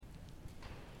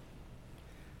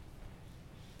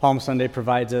Palm Sunday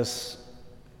provides us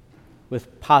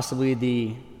with possibly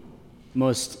the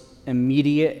most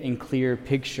immediate and clear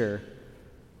picture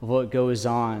of what goes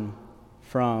on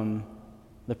from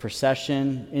the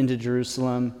procession into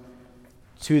Jerusalem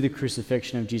to the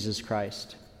crucifixion of Jesus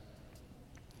Christ.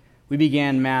 We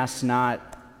began Mass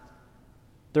not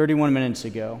 31 minutes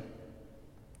ago,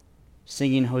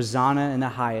 singing Hosanna in the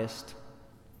highest.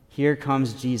 Here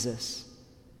comes Jesus,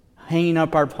 hanging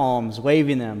up our palms,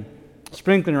 waving them,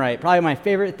 sprinkling right. Probably my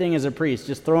favorite thing as a priest,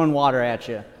 just throwing water at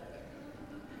you.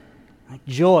 Like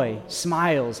joy,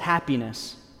 smiles,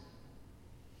 happiness.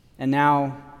 And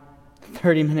now,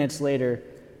 30 minutes later,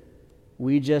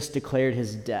 we just declared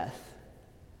his death.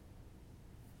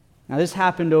 Now this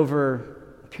happened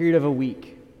over a period of a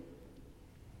week.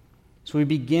 So we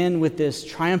begin with this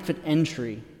triumphant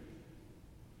entry,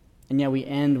 and yet we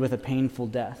end with a painful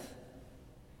death.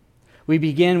 We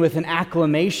begin with an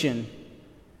acclamation,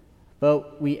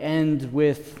 but we end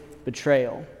with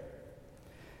betrayal.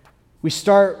 We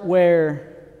start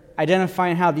where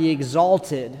identifying how the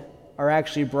exalted are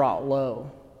actually brought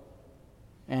low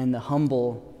and the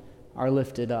humble are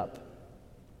lifted up.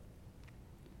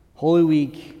 Holy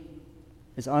Week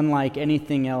is unlike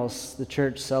anything else the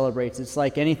church celebrates. It's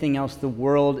like anything else the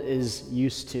world is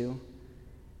used to.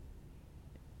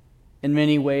 In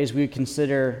many ways, we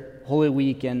consider Holy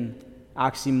Week an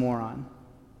oxymoron.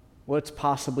 What's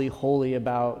possibly holy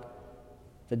about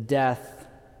the death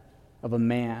of a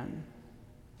man,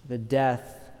 the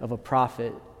death of a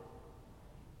prophet,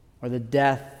 or the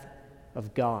death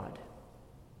of God?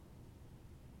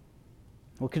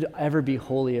 What could ever be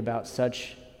holy about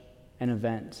such an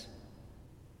event?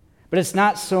 But it's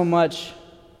not so much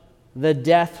the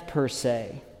death per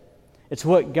se. It's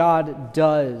what God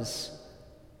does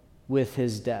with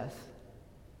his death.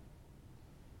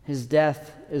 His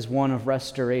death is one of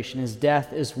restoration. His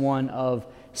death is one of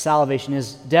salvation.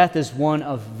 His death is one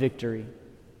of victory.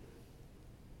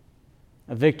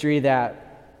 A victory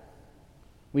that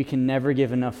we can never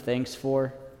give enough thanks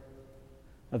for.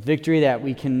 A victory that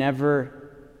we can never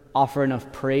offer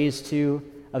enough praise to.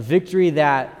 A victory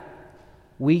that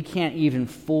we can't even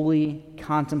fully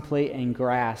contemplate and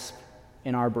grasp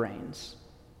in our brains.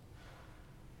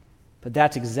 But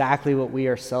that's exactly what we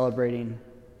are celebrating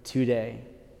today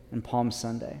in Palm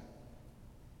Sunday.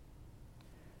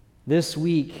 This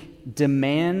week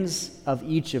demands of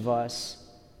each of us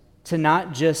to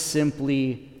not just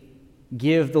simply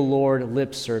give the Lord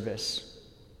lip service.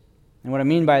 And what I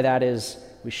mean by that is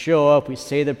we show up, we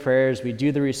say the prayers, we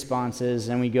do the responses,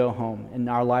 and we go home, and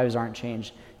our lives aren't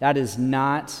changed. That is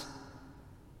not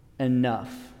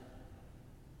enough.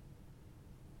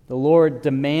 The Lord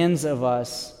demands of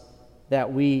us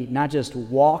that we not just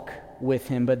walk with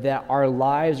him, but that our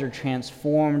lives are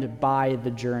transformed by the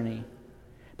journey.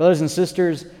 Brothers and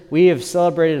sisters, we have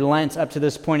celebrated Lent up to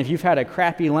this point. If you've had a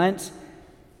crappy Lent,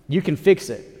 you can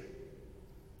fix it.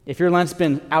 If your Lent's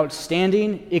been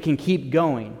outstanding, it can keep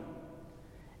going.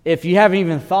 If you haven't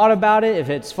even thought about it, if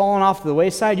it's fallen off the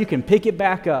wayside, you can pick it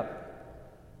back up.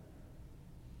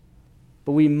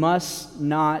 But we must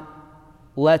not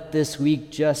let this week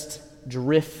just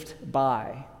drift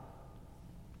by.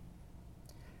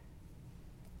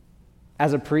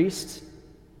 As a priest,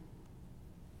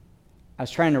 I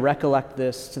was trying to recollect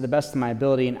this to the best of my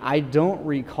ability, and I don't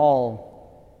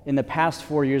recall in the past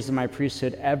 4 years of my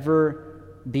priesthood ever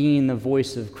being the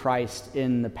voice of Christ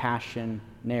in the Passion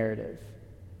narrative.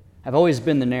 I've always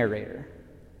been the narrator.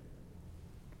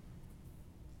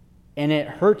 And it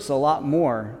hurts a lot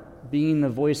more being the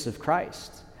voice of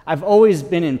Christ. I've always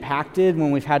been impacted when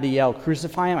we've had to yell,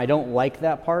 "Crucify him." I don't like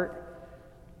that part.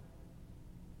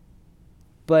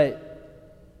 But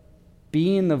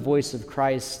being the voice of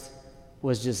Christ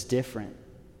was just different.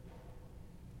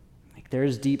 Like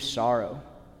there's deep sorrow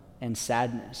and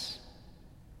sadness.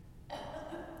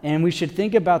 And we should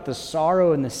think about the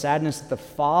sorrow and the sadness that the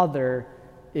Father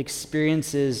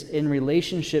experiences in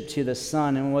relationship to the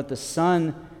Son and what the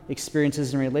Son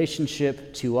experiences in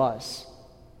relationship to us.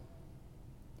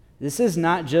 This is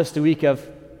not just a week of,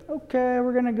 okay,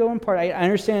 we're going to go and party. I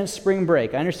understand it's spring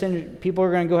break. I understand people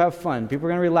are going to go have fun. People are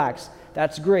going to relax.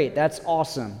 That's great. That's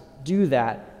awesome. Do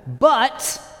that.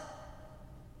 But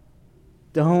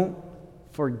don't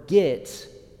forget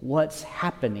what's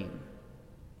happening.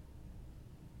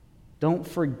 Don't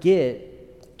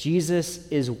forget Jesus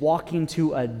is walking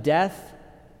to a death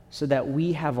so that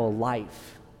we have a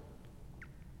life.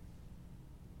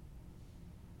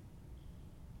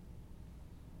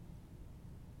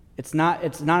 It's not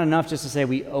enough just to say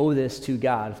we owe this to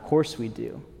God. Of course we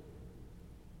do.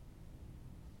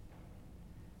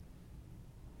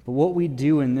 But what we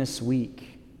do in this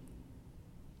week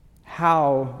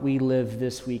how we live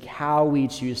this week, how we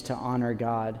choose to honor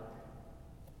God,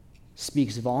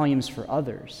 speaks volumes for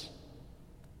others.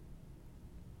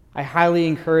 I highly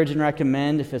encourage and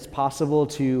recommend, if it's possible,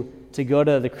 to go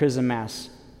to the Chrism Mass.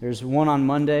 There's one on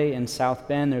Monday in South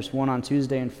Bend. There's one on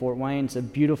Tuesday in Fort Wayne. It's a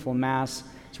beautiful Mass.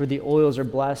 It's where the oils are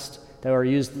blessed that are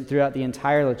used throughout the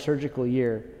entire liturgical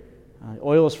year.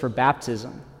 Oils for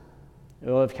baptism,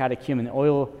 the oil of catechumen, the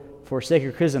oil for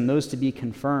sacred chrism, those to be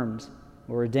confirmed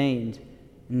or ordained,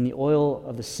 and the oil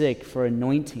of the sick for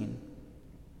anointing.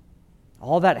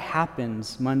 All that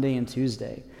happens Monday and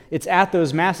Tuesday. It's at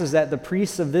those Masses that the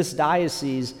priests of this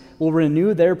diocese will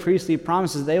renew their priestly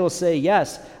promises. They will say,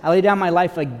 yes, I lay down my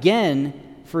life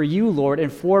again for you, Lord,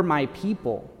 and for my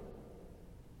people.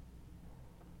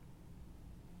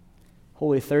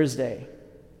 Holy Thursday,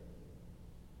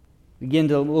 we get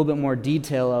into a little bit more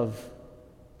detail of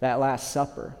that Last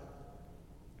Supper.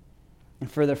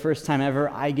 And for the first time ever,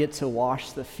 I get to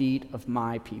wash the feet of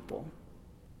my people.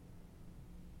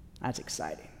 That's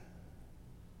exciting.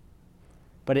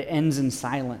 But it ends in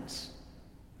silence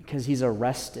because he's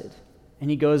arrested and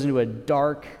he goes into a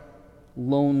dark,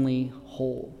 lonely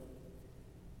hole.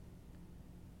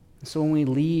 So when we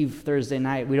leave Thursday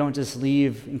night, we don't just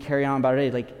leave and carry on about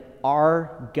it. Like,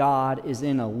 our God is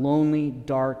in a lonely,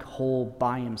 dark hole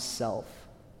by himself.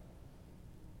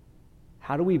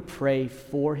 How do we pray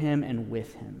for him and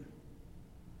with him?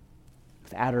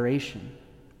 With adoration.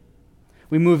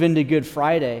 We move into Good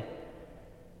Friday,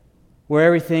 where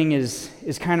everything is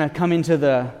kind of coming to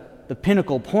the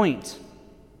pinnacle point.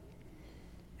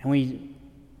 And we,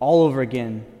 all over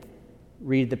again,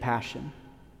 read the Passion.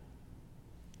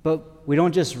 But we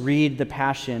don't just read the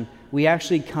Passion, we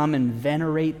actually come and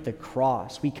venerate the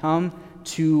cross. We come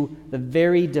to the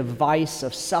very device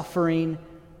of suffering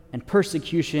and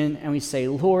persecution, and we say,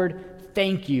 Lord,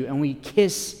 thank you, and we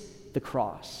kiss the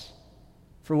cross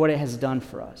for what it has done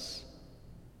for us.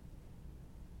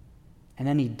 And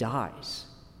then he dies.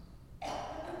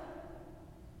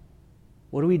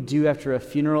 What do we do after a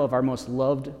funeral of our most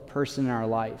loved person in our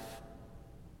life?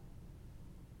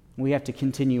 We have to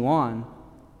continue on,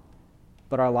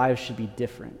 but our lives should be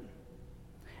different.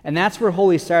 And that's where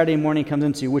Holy Saturday morning comes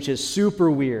into, which is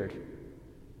super weird.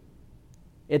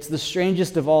 It's the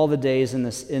strangest of all the days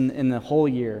in the whole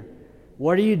year.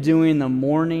 What are you doing the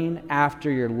morning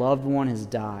after your loved one has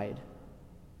died?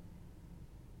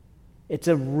 It's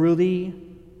a really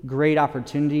great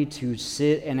opportunity to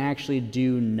sit and actually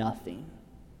do nothing.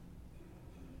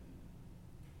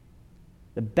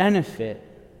 The benefit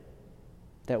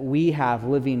that we have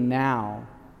living now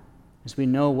is we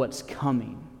know what's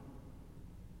coming.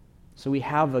 So we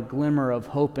have a glimmer of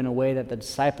hope in a way that the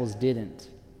disciples didn't.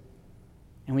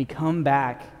 And we come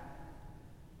back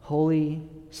Holy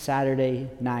Saturday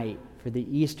night for the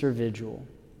Easter Vigil,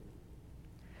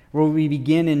 where we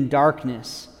begin in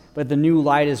darkness, but the new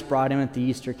light is brought in with the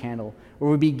Easter candle,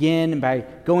 where we begin by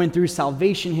going through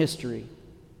salvation history.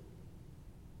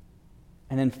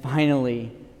 And then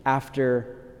finally,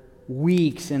 after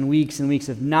weeks and weeks and weeks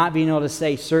of not being able to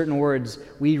say certain words,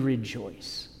 we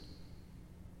rejoice.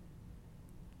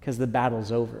 Because the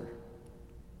battle's over.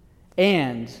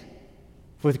 And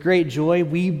with great joy,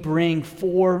 we bring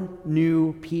 4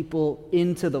 new people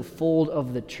into the fold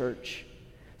of the church.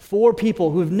 4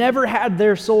 people who've never had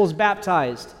their souls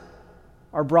baptized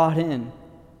are brought in,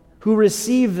 who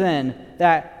receive then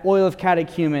that oil of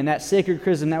catechumen, that sacred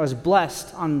chrism that was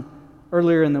blessed on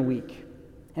earlier in the week.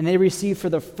 And they receive for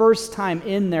the first time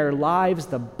in their lives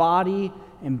the body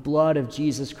and blood of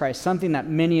Jesus Christ, something that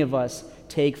many of us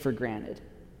take for granted.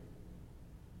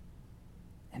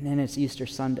 And then it's Easter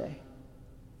Sunday.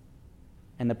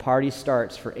 And the party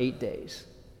starts for 8 days.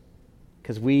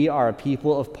 Because we are a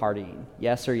people of partying.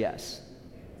 Yes or yes?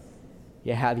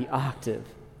 Yeah, the octave.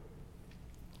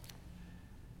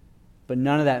 But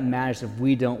none of that matters if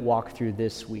we don't walk through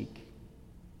this week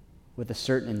with a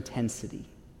certain intensity.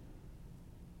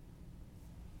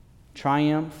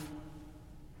 Triumph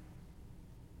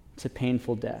to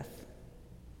painful death.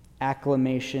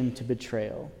 Acclamation to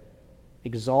betrayal.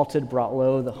 Exalted brought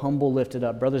low, the humble lifted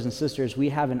up. Brothers and sisters, we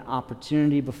have an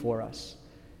opportunity before us.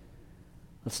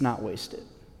 Let's not waste it.